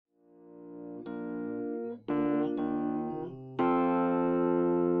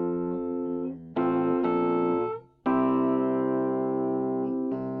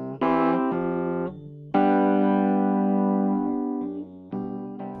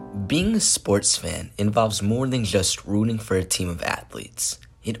Being a sports fan involves more than just rooting for a team of athletes.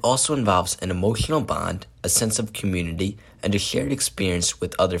 It also involves an emotional bond, a sense of community, and a shared experience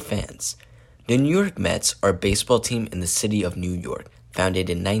with other fans. The New York Mets are a baseball team in the city of New York, founded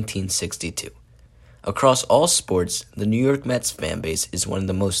in 1962. Across all sports, the New York Mets fan base is one of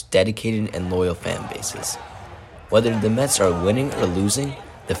the most dedicated and loyal fan bases. Whether the Mets are winning or losing,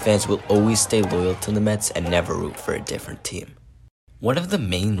 the fans will always stay loyal to the Mets and never root for a different team. One of the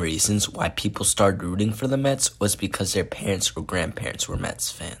main reasons why people started rooting for the Mets was because their parents or grandparents were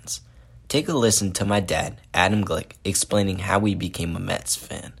Mets fans. Take a listen to my dad, Adam Glick, explaining how he became a Mets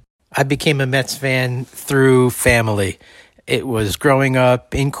fan. I became a Mets fan through family. It was growing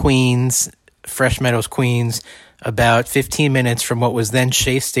up in Queens, Fresh Meadows, Queens, about 15 minutes from what was then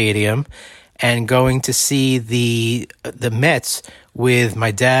Shea Stadium, and going to see the Mets with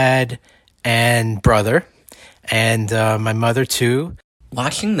my dad and brother, and my mother too.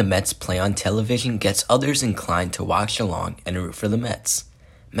 Watching the Mets play on television gets others inclined to watch along and root for the Mets.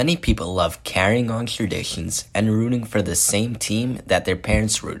 Many people love carrying on traditions and rooting for the same team that their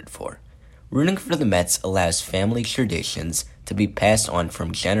parents rooted for. Rooting for the Mets allows family traditions to be passed on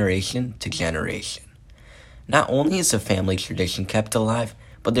from generation to generation. Not only is a family tradition kept alive,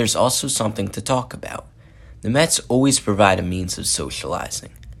 but there's also something to talk about. The Mets always provide a means of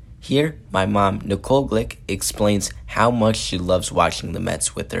socializing. Here, my mom, Nicole Glick, explains how much she loves watching the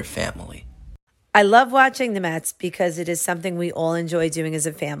Mets with their family. I love watching the Mets because it is something we all enjoy doing as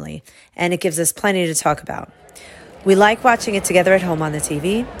a family, and it gives us plenty to talk about. We like watching it together at home on the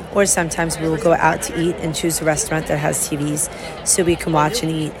TV, or sometimes we will go out to eat and choose a restaurant that has TVs so we can watch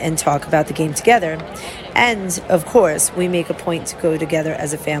and eat and talk about the game together. And, of course, we make a point to go together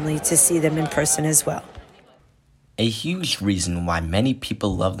as a family to see them in person as well. A huge reason why many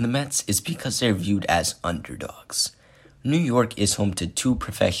people love the Mets is because they're viewed as underdogs. New York is home to two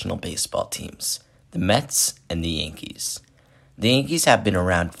professional baseball teams, the Mets and the Yankees. The Yankees have been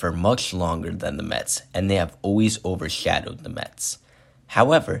around for much longer than the Mets, and they have always overshadowed the Mets.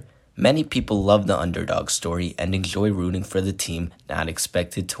 However, many people love the underdog story and enjoy rooting for the team not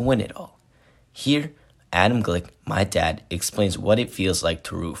expected to win it all. Here, Adam Glick, my dad, explains what it feels like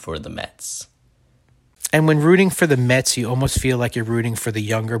to root for the Mets. And when rooting for the Mets, you almost feel like you're rooting for the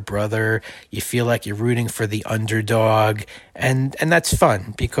younger brother. You feel like you're rooting for the underdog. And that's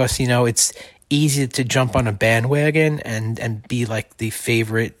fun because, it's easy to jump on a bandwagon and be like the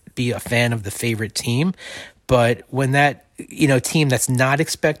favorite, be a fan of the favorite team. But when that, team that's not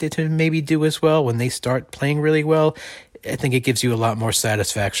expected to maybe do as well, when they start playing really well, I think it gives you a lot more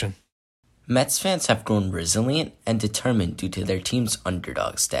satisfaction. Mets fans have grown resilient and determined due to their team's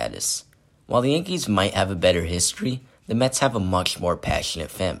underdog status. While the Yankees might have a better history, the Mets have a much more passionate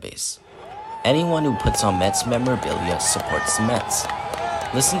fan base. Anyone who puts on Mets memorabilia supports the Mets.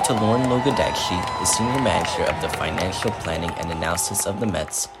 Listen to Lauren Logadacci, the senior manager of the financial planning and analysis of the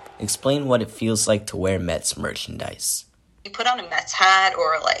Mets, explain what it feels like to wear Mets merchandise. You put on a Mets hat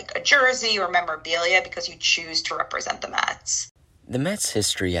or like a jersey or memorabilia because you choose to represent the Mets. The Mets'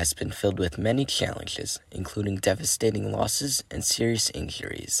 history has been filled with many challenges, including devastating losses and serious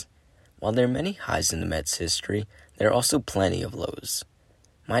injuries. While there are many highs in the Mets' history, there are also plenty of lows.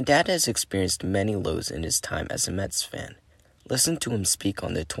 My dad has experienced many lows in his time as a Mets fan. Listen to him speak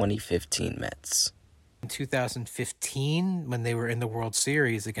on the 2015 Mets. In 2015, when they were in the World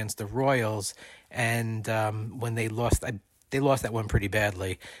Series against the Royals, and when they lost that one pretty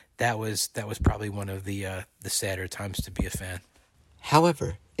badly. That was probably one of the sadder times to be a fan.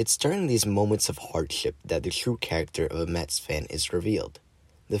 However, it's during these moments of hardship that the true character of a Mets fan is revealed.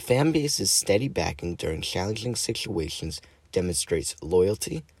 The fan base's steady backing during challenging situations demonstrates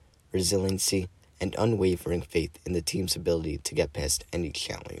loyalty, resiliency, and unwavering faith in the team's ability to get past any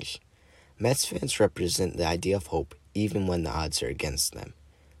challenge. Mets fans represent the idea of hope even when the odds are against them.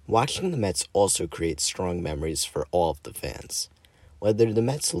 Watching the Mets also creates strong memories for all of the fans. Whether the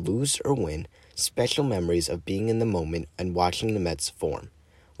Mets lose or win, special memories of being in the moment and watching the Mets form.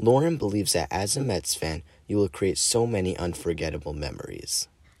 Lauren believes that as a Mets fan, you will create so many unforgettable memories.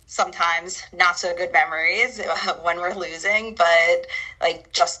 Sometimes not so good memories when we're losing, but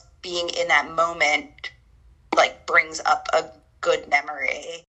just being in that moment brings up a good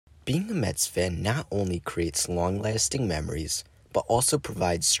memory. Being a Mets fan not only creates long-lasting memories, but also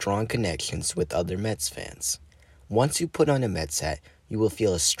provides strong connections with other Mets fans. Once you put on a Mets hat, you will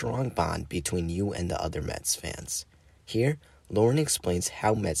feel a strong bond between you and the other Mets fans. Here, Lauren explains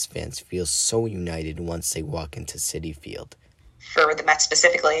how Mets fans feel so united once they walk into Citi Field. For the Mets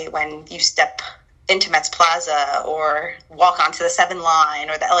specifically, when you step into Mets Plaza or walk onto the 7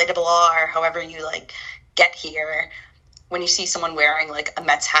 line or the LARR, however you get here, when you see someone wearing like a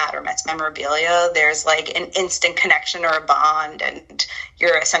Mets hat or Mets memorabilia, there's like an instant connection or a bond, and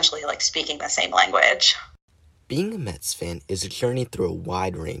you're essentially like speaking the same language. Being a Mets fan is a journey through a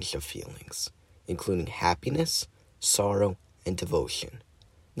wide range of feelings, including happiness, sorrow, and devotion.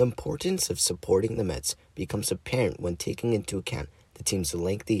 The importance of supporting the Mets becomes apparent when taking into account the team's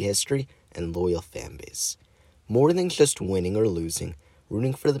lengthy history and loyal fan base. More than just winning or losing,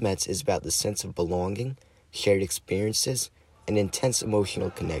 rooting for the Mets is about the sense of belonging, shared experiences, and intense emotional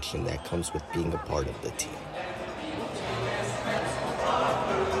connection that comes with being a part of the team.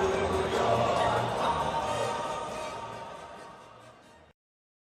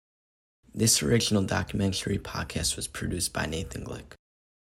 This original documentary podcast was produced by Nathan Glick.